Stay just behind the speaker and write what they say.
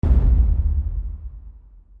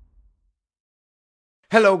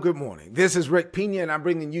Hello, good morning. This is Rick Pina, and I'm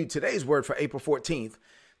bringing you today's word for April 14th,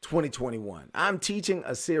 2021. I'm teaching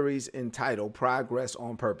a series entitled Progress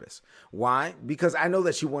on Purpose. Why? Because I know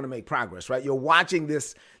that you want to make progress, right? You're watching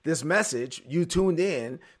this message, you tuned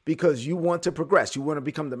in because you want to progress. You want to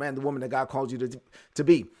become the man, the woman that God called you to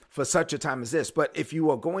be for such a time as this. But if you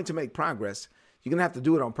are going to make progress, you're going to have to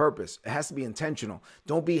do it on purpose. It has to be intentional.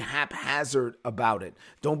 Don't be haphazard about it.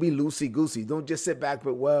 Don't be loosey-goosey. Don't just sit back,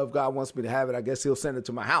 but, well, if God wants me to have it, I guess he'll send it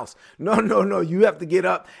to my house. No. You have to get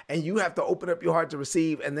up and you have to open up your heart to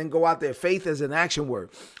receive and then go out there. Faith is an action word.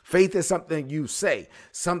 Faith is something you say,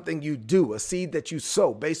 something you do, a seed that you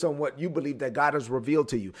sow based on what you believe that God has revealed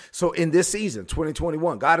to you. So in this season,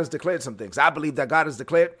 2021, God has declared some things. I believe that God has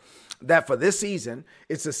declared that for this season,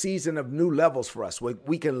 it's a season of new levels for us, where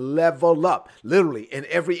we can level up literally in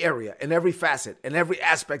every area, in every facet, in every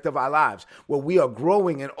aspect of our lives, where we are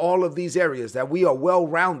growing in all of these areas, that we are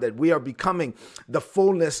well-rounded. We are becoming the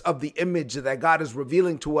fullness of the image that God is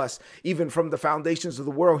revealing to us, even from the foundations of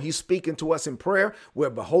the world. He's speaking to us in prayer. We're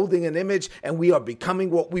beholding an image and we are becoming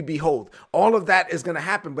what we behold. All of that is going to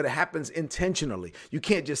happen, but it happens intentionally. You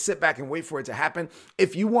can't just sit back and wait for it to happen.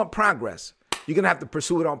 If you want progress, you're going to have to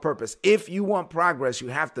pursue it on purpose. If you want progress, you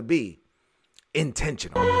have to be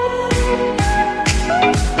intentional.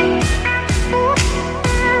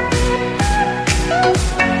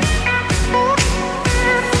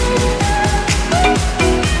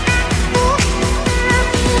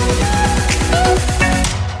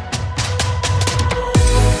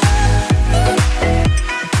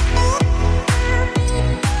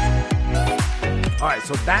 All right,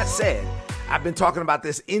 so that said, I've been talking about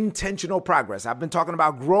this intentional progress. I've been talking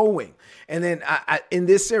about growing. And then in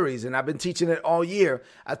this series, and I've been teaching it all year,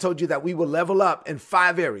 I told you that we will level up in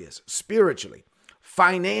 5 areas: spiritually,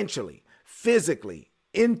 financially, physically,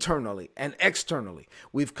 internally, and externally.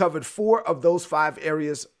 We've covered 4 of those 5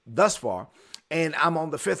 areas thus far, and I'm on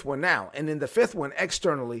the 5th one now. And in the 5th one,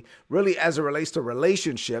 externally, really as it relates to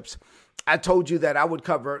relationships, I told you that I would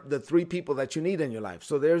cover the 3 people that you need in your life.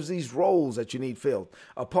 So there's these roles that you need filled: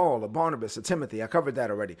 a Paul, a Barnabas, a Timothy. I covered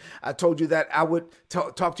that already. I told you that I would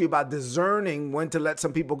talk to you about discerning when to let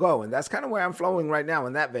some people go. And that's kind of where I'm flowing right now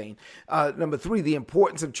in that vein. Number 3, the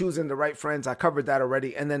importance of choosing the right friends. I covered that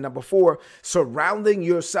already. And then number 4, surrounding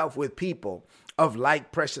yourself with people of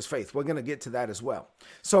like precious faith. We're going to get to that as well.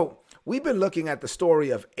 So we've been looking at the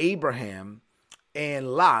story of Abraham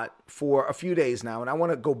and Lot for a few days now, and I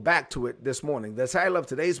want to go back to it this morning. The title of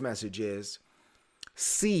today's message is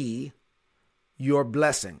See Your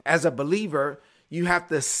Blessing. As a believer, you have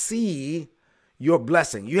to see your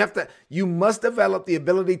blessing. You must develop the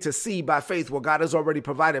ability to see by faith what God has already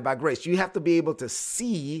provided by grace. You have to be able to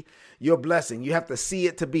see your blessing. You have to see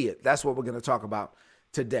it to be it. That's what we're going to talk about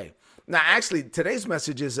today. Now, actually, today's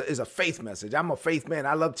message is a faith message. I'm a faith man.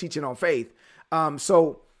 I love teaching on faith.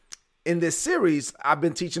 So in this series, I've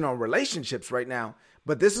been teaching on relationships right now,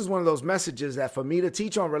 but this is one of those messages that for me to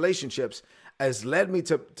teach on relationships has led me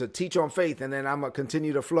to teach on faith, and then I'm going to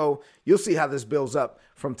continue to flow. You'll see how this builds up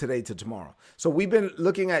from today to tomorrow. So we've been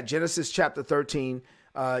looking at Genesis chapter 13.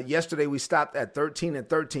 Yesterday, we stopped at 13 and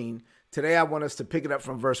 13. Today, I want us to pick it up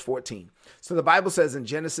from verse 14. So the Bible says in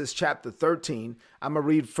Genesis chapter 13, I'm going to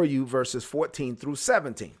read for you verses 14 through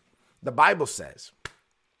 17. The Bible says,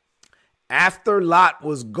 after Lot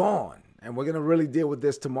was gone, and we're going to really deal with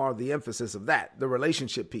this tomorrow, the emphasis of that, the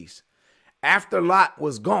relationship piece. After Lot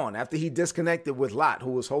was gone, after he disconnected with Lot,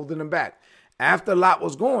 who was holding him back, after Lot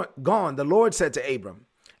was gone, the Lord said to Abram,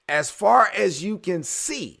 as far as you can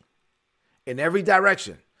see in every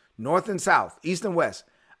direction, north and south, east and west,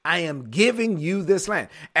 I am giving you this land.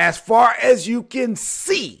 As far as you can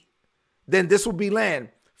see, then this will be land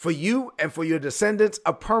for you and for your descendants,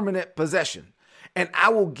 a permanent possession. And I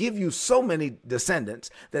will give you so many descendants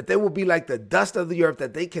that they will be like the dust of the earth,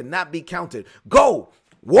 that they cannot be counted. Go,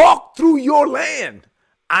 walk through your land.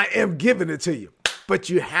 I am giving it to you. But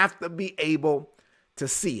you have to be able to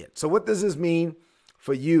see it. So what does this mean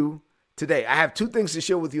for you today? I have 2 things to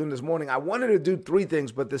share with you in this morning. I wanted to do 3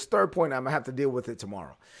 things, but this third point, I'm going to have to deal with it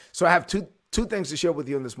tomorrow. So I have two things to share with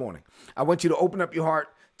you in this morning. I want you to open up your heart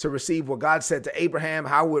to receive what God said to Abraham,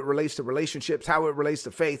 how it relates to relationships, how it relates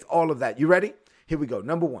to faith, all of that. You ready? Here we go.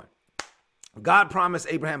 Number 1, God promised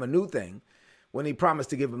Abraham a new thing when he promised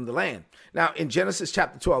to give him the land. Now, in Genesis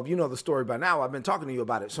chapter 12, you know the story by now. I've been talking to you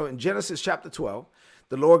about it. So in Genesis chapter 12,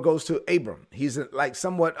 the Lord goes to Abram. He's like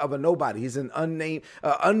somewhat of a nobody. He's an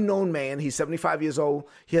unknown man. He's 75 years old.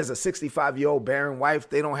 He has a 65-year-old barren wife.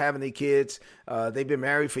 They don't have any kids. They've been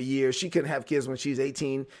married for years. She couldn't have kids when she's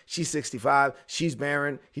 18. She's 65. She's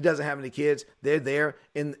barren. He doesn't have any kids. They're there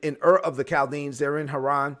in Ur of the Chaldeans. They're in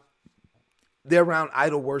Haran. They're around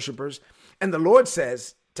idol worshipers. And the Lord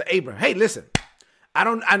says to Abraham, hey, listen,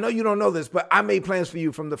 I know you don't know this, but I made plans for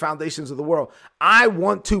you from the foundations of the world. I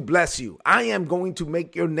want to bless you. I am going to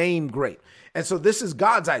make your name great. And so this is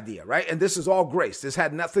God's idea, right? And this is all grace. This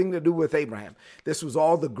had nothing to do with Abraham. This was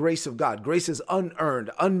all the grace of God. Grace is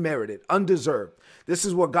unearned, unmerited, undeserved. This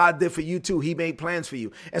is what God did for you too. He made plans for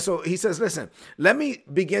you. And so he says, listen, let me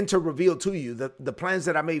begin to reveal to you the plans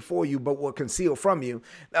that I made for you, but will conceal from you.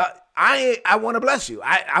 I want to bless you.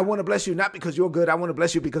 I want to bless you, not because you're good. I want to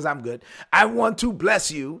bless you because I'm good. I want to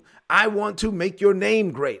bless you. I want to make your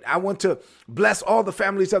name great. I want to bless all the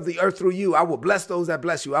families of the earth through you. I will bless those that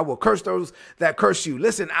bless you. I will curse those that curse you.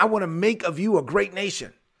 Listen, I want to make of you a great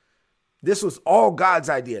nation. This was all God's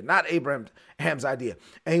idea, not Abraham's idea.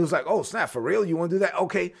 And he was like, oh, snap, for real? You want to do that?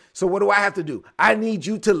 Okay, so what do I have to do? I need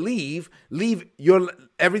you to leave your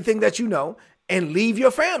everything that you know and leave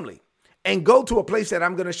your family and go to a place that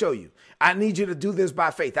I'm going to show you. I need you to do this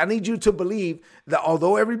by faith. I need you to believe that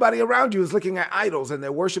although everybody around you is looking at idols and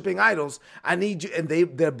they're worshiping idols, I need you, and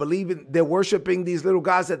they're worshiping these little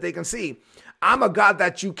gods that they can see. I'm a God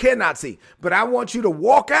that you cannot see, but I want you to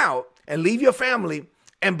walk out and leave your family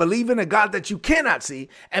and believe in a God that you cannot see,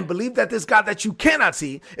 and believe that this God that you cannot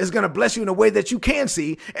see is going to bless you in a way that you can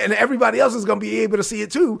see, and everybody else is going to be able to see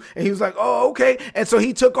it too. And he was like, oh, okay. And so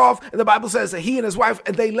he took off, and the Bible says that he and his wife,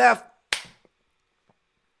 and they left,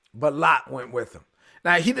 but Lot went with him.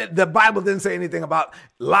 Now, the Bible didn't say anything about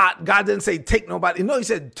Lot. God didn't say take nobody. No, he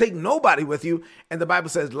said take nobody with you. And the Bible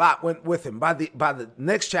says Lot went with him. By the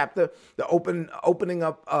next chapter, the opening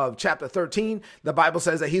up of chapter 13, the Bible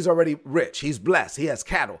says that he's already rich. He's blessed. He has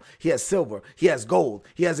cattle. He has silver. He has gold.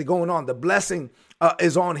 He has it going on. The blessing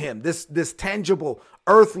is on him. This tangible,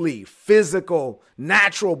 earthly, physical,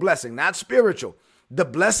 natural blessing, not spiritual. The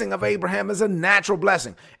blessing of Abraham is a natural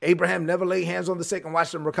blessing. Abraham never laid hands on the sick and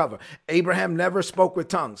watched them recover. Abraham never spoke with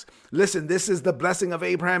tongues. Listen, this is the blessing of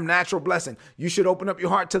Abraham, natural blessing. You should open up your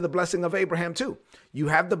heart to the blessing of Abraham too. You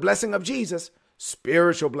have the blessing of Jesus,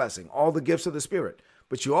 spiritual blessing, all the gifts of the Spirit.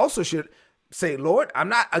 But you also should say, Lord, I'm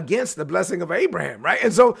not against the blessing of Abraham, right?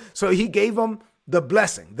 And so he gave him the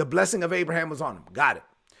blessing. The blessing of Abraham was on him. Got it.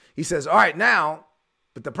 He says, all right, now,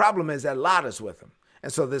 but the problem is that Lot is with him.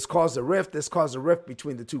 And so this caused a rift. This caused a rift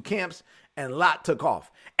between the two camps, and Lot took off.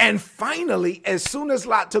 And finally, as soon as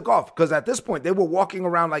Lot took off, because at this point they were walking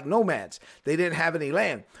around like nomads, they didn't have any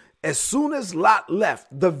land. As soon as Lot left,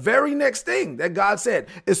 the very next thing that God said,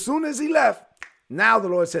 as soon as he left, now the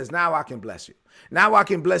Lord says, now I can bless you. Now I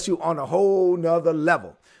can bless you on a whole nother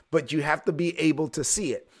level, but you have to be able to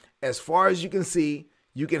see it. As far as you can see,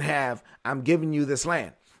 you can have, I'm giving you this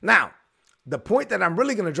land. Now, the point that I'm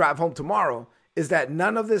really going to drive home tomorrow is that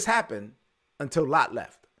none of this happened until Lot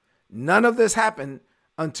left. None of this happened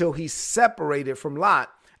until he separated from Lot.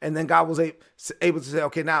 And then God was able to say,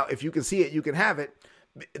 okay, now if you can see it, you can have it.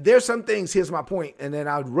 There's some things, here's my point, and then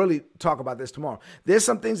I'll really talk about this tomorrow. There's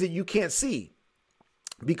some things that you can't see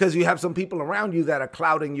because you have some people around you that are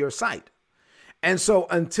clouding your sight. And so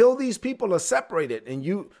until these people are separated and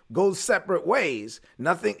you go separate ways,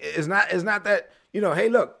 nothing is not that, hey,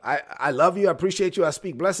 look, I love you. I appreciate you. I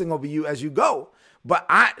speak blessing over you as you go. But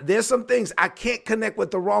there's some things I can't connect with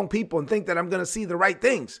the wrong people and think that I'm going to see the right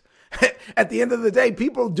things. At the end of the day,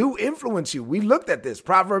 people do influence you. We looked at this,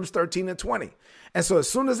 Proverbs 13:20. And so as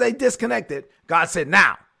soon as they disconnected, God said,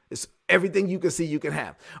 now it's everything you can see, you can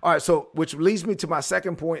have. All right. So which leads me to my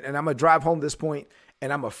second point, and I'm going to drive home this point,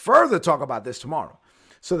 and I'm going to further talk about this tomorrow.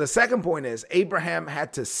 So the second point is Abraham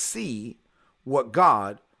had to see what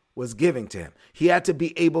God was giving to him. He had to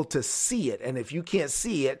be able to see it. And if you can't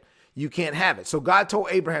see it, you can't have it. So God told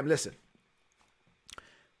Abraham, listen,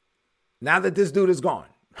 now that this dude is gone,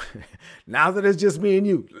 now that it's just me and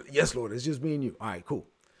you. Yes, Lord, it's just me and you. All right, cool.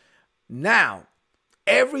 Now,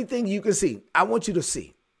 everything you can see, I want you to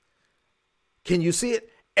see. Can you see it?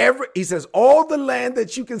 He says, all the land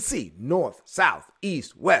that you can see, north, south,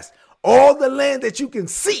 east, west, all the land that you can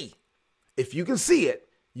see, if you can see it,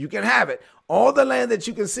 you can have it. All the land that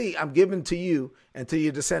you can see, I'm giving to you and to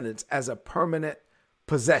your descendants as a permanent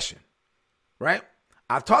possession, right?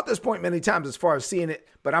 I've taught this point many times as far as seeing it,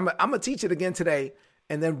 but I'm going to teach it again today,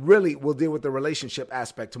 and then really we'll deal with the relationship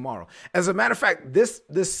aspect tomorrow. As a matter of fact, this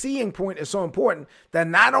seeing point is so important that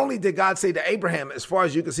not only did God say to Abraham, as far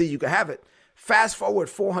as you can see, you can have it, fast forward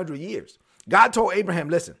 400 years. God told Abraham,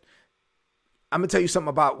 listen, I'm going to tell you something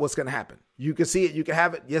about what's going to happen. You can see it. You can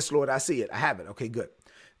have it. Yes, Lord, I see it. I have it. Okay, good.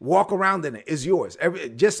 Walk around in it. It's yours.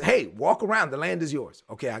 Hey, walk around. The land is yours.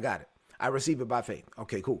 Okay, I got it. I receive it by faith.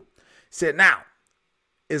 Okay, cool. Said now,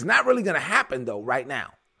 it's not really going to happen though right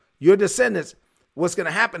now. Your descendants, what's going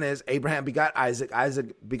to happen is Abraham begot Isaac,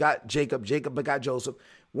 Isaac begot Jacob, Jacob begot Joseph.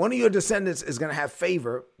 One of your descendants is going to have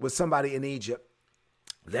favor with somebody in Egypt.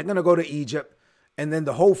 They're going to go to Egypt, and then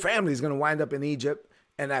the whole family is going to wind up in Egypt.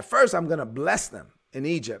 And at first, I'm going to bless them in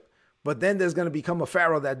Egypt. But then there's going to become a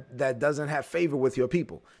Pharaoh that doesn't have favor with your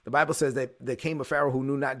people. The Bible says that there came a Pharaoh who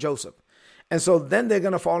knew not Joseph. And so then they're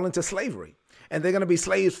going to fall into slavery. And they're going to be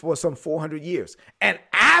slaves for some 400 years. And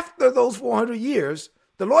after those 400 years,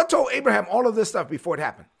 the Lord told Abraham all of this stuff before it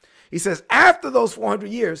happened. He says, after those 400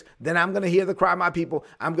 years, then I'm going to hear the cry of my people.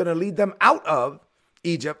 I'm going to lead them out of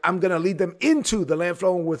Egypt. I'm going to lead them into the land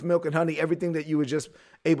flowing with milk and honey, everything that you were just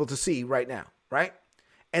able to see right now, right?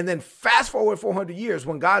 And then fast forward 400 years,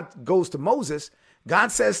 when God goes to Moses,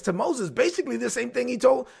 God says to Moses basically the same thing he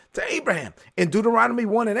told to Abraham. In Deuteronomy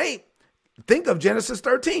 1:8, think of Genesis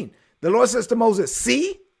 13. The Lord says to Moses,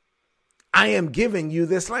 see, I am giving you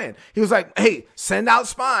this land. He was like, hey, send out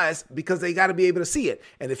spies because they got to be able to see it.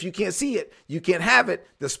 And if you can't see it, you can't have it.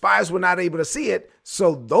 The spies were not able to see it.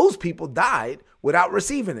 So those people died without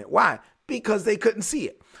receiving it. Why? Because they couldn't see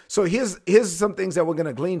it. So here's some things that we're going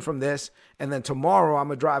to glean from this. And then tomorrow I'm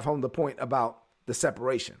going to drive home the point about the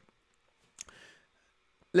separation.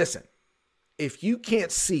 Listen, if you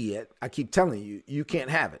can't see it, I keep telling you, you can't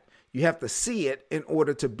have it. You have to see it in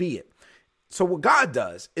order to be it. So what God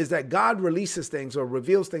does is that God releases things or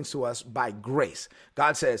reveals things to us by grace.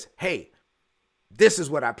 God says, hey, this is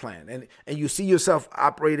what I plan. And you see yourself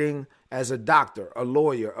operating as a doctor, a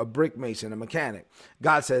lawyer, a brick mason, a mechanic.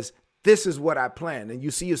 God says, this is what I plan. And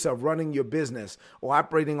you see yourself running your business or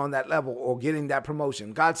operating on that level or getting that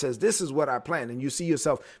promotion. God says, this is what I plan. And you see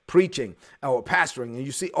yourself preaching or pastoring and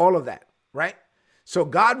you see all of that, right? So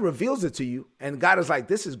God reveals it to you, and God is like,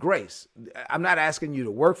 this is grace. I'm not asking you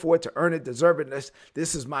to work for it, to earn it, deserve it.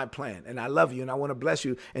 This is my plan, and I love you, and I want to bless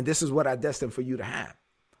you, and this is what I destined for you to have.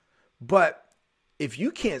 But if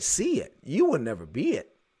you can't see it, you will never be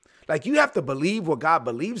it. Like, you have to believe what God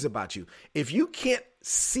believes about you. If you can't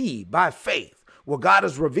see by faith what God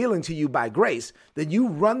is revealing to you by grace, then you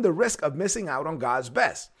run the risk of missing out on God's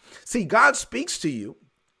best. See, God speaks to you.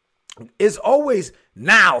 Is always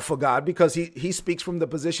now for God because he speaks from the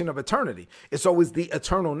position of eternity. It's always the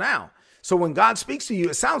eternal now. So when God speaks to you,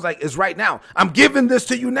 it sounds like it's right now. I'm giving this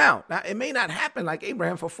to you now. Now, it may not happen like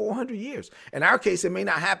Abraham for 400 years. In our case, it may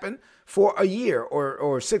not happen for a year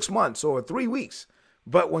or 6 months or 3 weeks.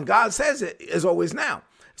 But when God says it, it's always now.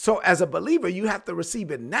 So as a believer, you have to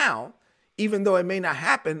receive it now, even though it may not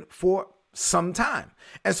happen for some time.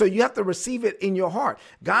 And so you have to receive it in your heart.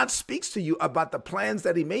 God speaks to you about the plans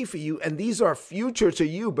that he made for you. And these are future to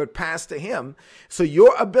you, but past to him. So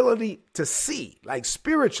your ability to see, like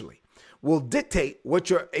spiritually, will dictate what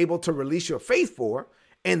you're able to release your faith for.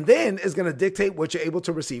 And then is going to dictate what you're able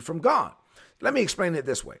to receive from God. Let me explain it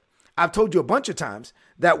this way. I've told you a bunch of times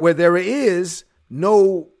that where there is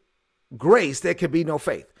no grace, there can be no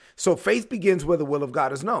faith. So faith begins where the will of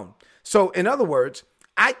God is known. So in other words,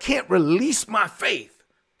 I can't release my faith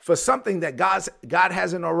for something that God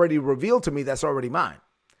hasn't already revealed to me that's already mine.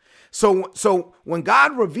 So when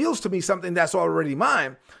God reveals to me something that's already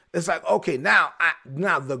mine, it's like, okay, now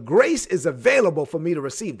the grace is available for me to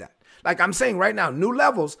receive that. Like I'm saying right now, new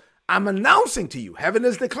levels, I'm announcing to you, heaven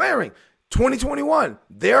is declaring 2021,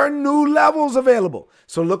 there are new levels available.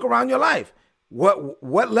 So look around your life.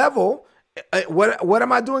 What level? What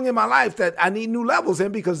am I doing in my life that I need new levels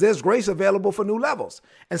in? Because there's grace available for new levels.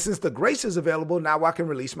 And since the grace is available, now I can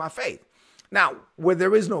release my faith. Now, where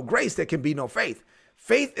there is no grace, there can be no faith.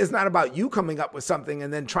 Faith is not about you coming up with something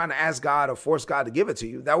and then trying to ask God or force God to give it to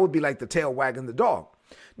you. That would be like the tail wagging the dog.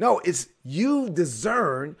 No, it's you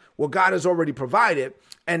discern what God has already provided.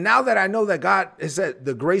 And now that I know that God has said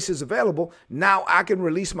the grace is available, now I can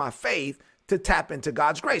release my faith to tap into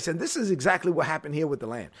God's grace. And this is exactly what happened here with the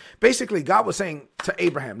land. Basically, God was saying to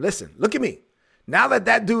Abraham, listen, look at me. Now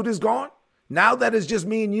that dude is gone, now that it's just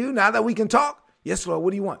me and you, now that we can talk. Yes, Lord, what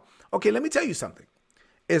do you want? Okay, let me tell you something.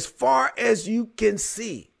 As far as you can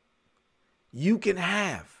see, you can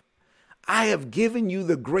have. I have given you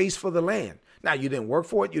the grace for the land. Now, you didn't work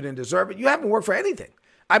for it. You didn't deserve it. You haven't worked for anything.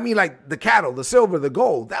 I mean, like the cattle, the silver, the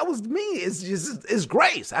gold, that was me. It's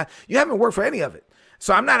grace. You haven't worked for any of it.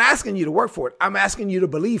 So I'm not asking you to work for it. I'm asking you to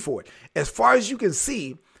believe for it. As far as you can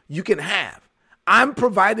see, you can have. I'm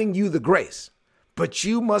providing you the grace, but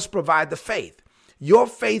you must provide the faith. Your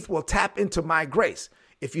faith will tap into my grace.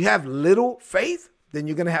 If you have little faith, then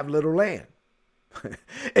you're going to have little land.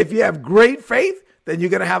 If you have great faith, then you're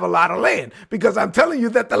going to have a lot of land because I'm telling you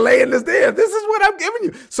that the land is there. This is what I'm giving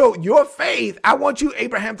you. So your faith, I want you,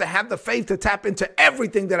 Abraham, to have the faith to tap into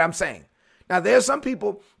everything that I'm saying. Now, there's some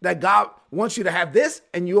people that God wants you to have this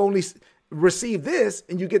and you only receive this,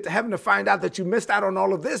 and you get to heaven to find out that you missed out on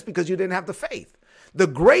all of this because you didn't have the faith. The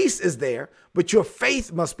grace is there, but your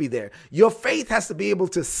faith must be there. Your faith has to be able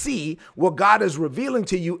to see what God is revealing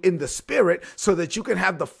to you in the spirit so that you can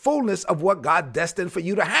have the fullness of what God destined for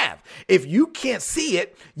you to have. If you can't see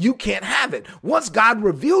it, you can't have it. Once God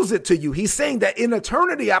reveals it to you, he's saying that in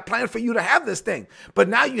eternity, I plan for you to have this thing. But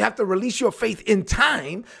now you have to release your faith in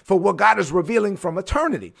time for what God is revealing from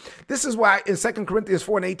eternity. This is why in 2 Corinthians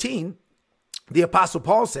 4:18, the Apostle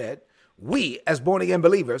Paul said, we, as born-again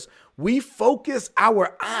believers, we focus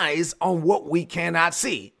our eyes on what we cannot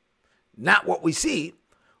see, not what we see.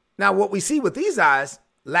 Now, what we see with these eyes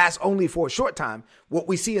lasts only for a short time. What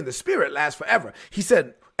we see in the spirit lasts forever. He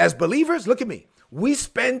said, as believers, look at me. We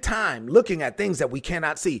spend time looking at things that we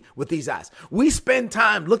cannot see with these eyes. We spend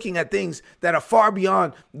time looking at things that are far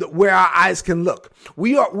beyond where our eyes can look.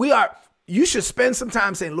 You should spend some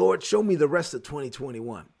time saying, Lord, show me the rest of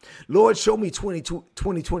 2021. Lord, show me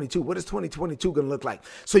 2022. What is 2022 going to look like?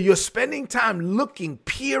 So you're spending time looking,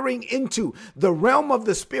 peering into the realm of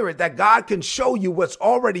the spirit that God can show you what's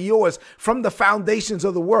already yours from the foundations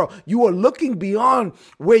of the world. You are looking beyond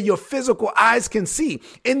where your physical eyes can see.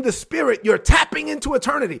 In the spirit, you're tapping into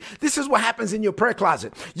eternity. This is what happens in your prayer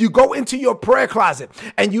closet. You go into your prayer closet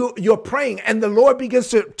and you're praying, and the Lord begins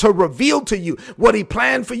to reveal to you what he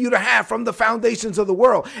planned for you to have from the foundations of the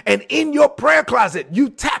world. And in your prayer closet, you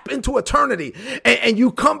tap into eternity and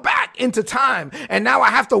you come back into time. And now I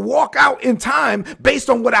have to walk out in time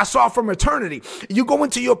based on what I saw from eternity. You go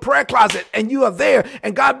into your prayer closet and you are there,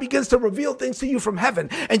 and God begins to reveal things to you from heaven,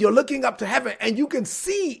 and you're looking up to heaven and you can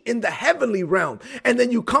see in the heavenly realm. And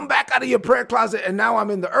then you come back out of your prayer closet, and now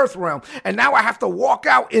I'm in the earth realm. And now I have to walk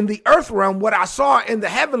out in the earth realm what I saw in the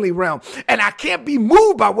heavenly realm. And I can't be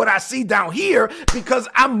moved by what I see down here because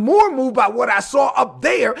I'm more moved by what I saw up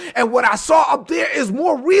there. And what I saw up there is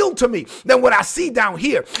more real to me than what I see down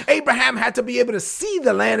here. Abraham had to be able to see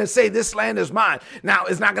the land and say, this land is mine. Now,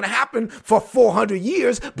 it's not going to happen for 400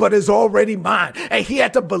 years, but it's already mine. And he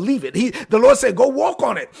had to believe it. The Lord said, go walk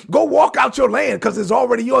on it. Go walk out your land because it's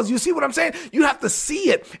already yours. You see what I'm saying? You have to see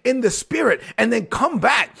it in the spirit and then come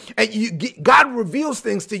back. And God reveals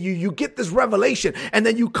things to you. You get this revelation, and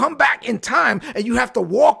then you come back in time and you have to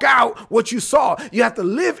walk out what you saw. You have to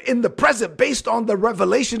live in the present based on the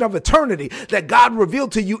revelation of eternity that God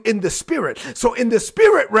revealed to you in the spirit. So in the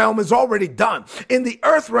spirit realm is already done. In the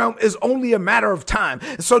earth realm is only a matter of time.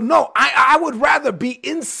 So no, I would rather be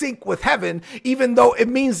in sync with heaven, even though it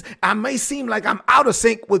means I may seem like I'm out of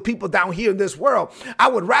sync with people down here in this world. I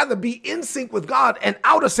would rather be in sync with God and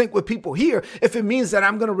out of sync with people here if it means that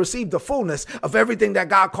I'm going to receive the fullness of everything that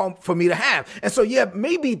God called for me to have. And so, yeah,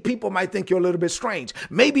 maybe people might think you're a little bit strange.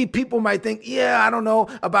 Maybe people might think, yeah, I don't know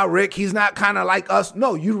about Rick. He's not kind of like us.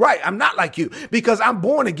 No, you're right. I'm not like you because I'm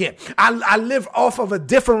born again. I live off of a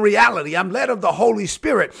different reality. I'm led of the Holy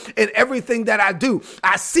Spirit in everything that I do.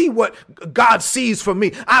 I see what God sees for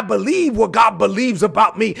me. I believe what God believes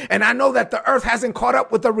about me. And I know that the earth hasn't caught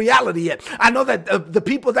up with the reality yet. I know that the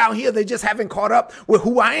people down here, they just haven't caught up with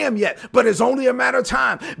who I am yet. But it's only a matter of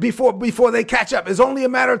time before they catch up. It's only a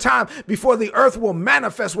matter of time before the earth will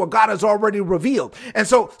manifest what God has already revealed. And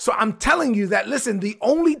so I'm telling you that, listen, the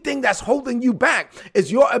only thing that's holding you back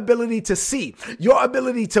is your ability to see, your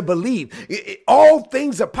ability to believe. All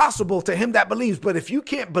things are possible to him that believes. But if you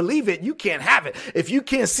can't believe it, you can't have it. If you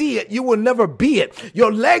can't see it, you will never be it.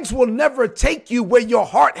 Your legs will never take you where your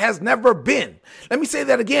heart has never been. Let me say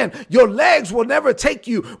that again. Your legs will never take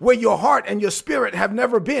you where your heart and your spirit have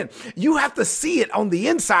never been. You have to see it on the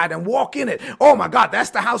inside and walk in it. Oh my God,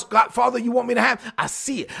 that's the house, God, Father, you want me to have? I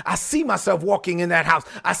see it. I see myself walking in that house.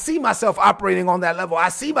 I see myself operating on that level. I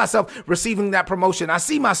see myself receiving that promotion. I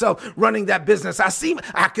see myself running that business. I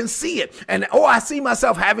can see it. And I see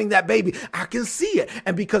myself having that baby. I can see it.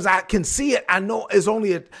 And because I can see it, I know it's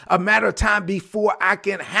only a matter of time before I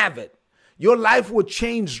can have it. Your life will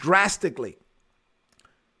change drastically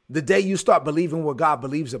the day you start believing what God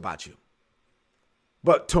believes about you.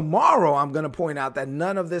 But tomorrow, I'm going to point out that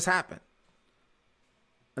none of this happened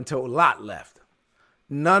until Lot left.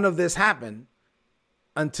 None of this happened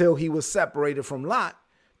until he was separated from Lot,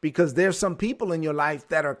 because there's some people in your life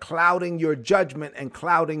that are clouding your judgment and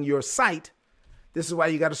clouding your sight. This is why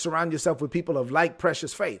you got to surround yourself with people of like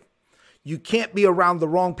precious faith. You can't be around the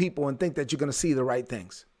wrong people and think that you're going to see the right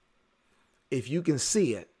things. If you can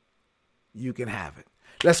see it, you can have it.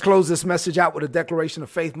 Let's close this message out with a declaration of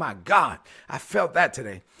faith. My God, I felt that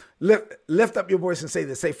today. Lift up your voice and say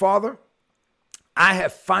this. Say, Father, I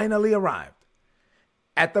have finally arrived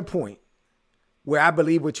at the point where I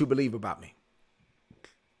believe what you believe about me.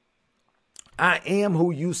 I am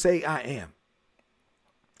who you say I am.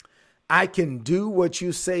 I can do what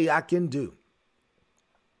you say I can do.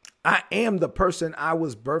 I am the person I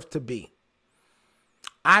was birthed to be.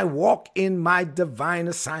 I walk in my divine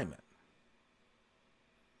assignment.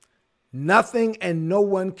 Nothing and no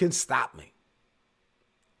one can stop me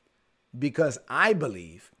because I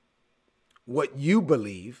believe what you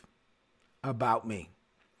believe about me.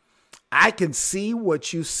 I can see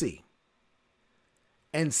what you see.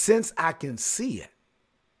 And since I can see it,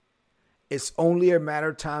 it's only a matter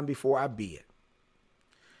of time before I be it.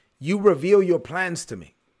 You reveal your plans to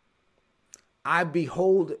me. I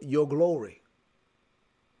behold your glory.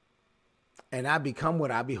 And I become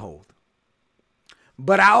what I behold.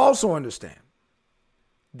 But I also understand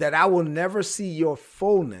that I will never see your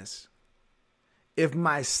fullness if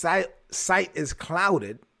my sight is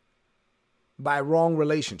clouded by wrong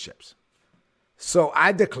relationships. So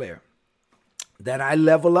I declare that I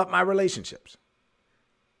level up my relationships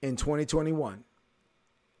in 2021,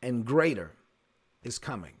 and greater is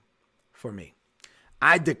coming for me.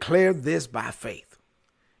 I declare this by faith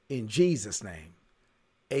in Jesus' name.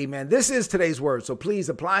 Amen. This is today's word, so please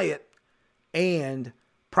apply it and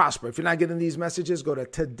prosper. If you're not getting these messages, go to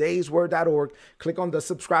todaysword.org, click on the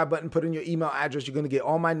subscribe button, put in your email address. You're going to get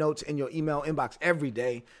all my notes in your email inbox every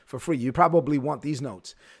day for free. You probably want these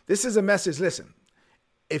notes. This is a message. Listen,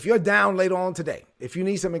 if you're down later on today, if you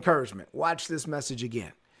need some encouragement, watch this message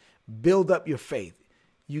again. Build up your faith.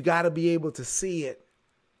 You got to be able to see it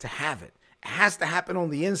to have it. It has to happen on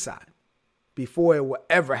the inside before it will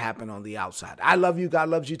ever happen on the outside. I love you. God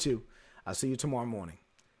loves you too. I'll see you tomorrow morning.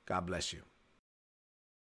 God bless you.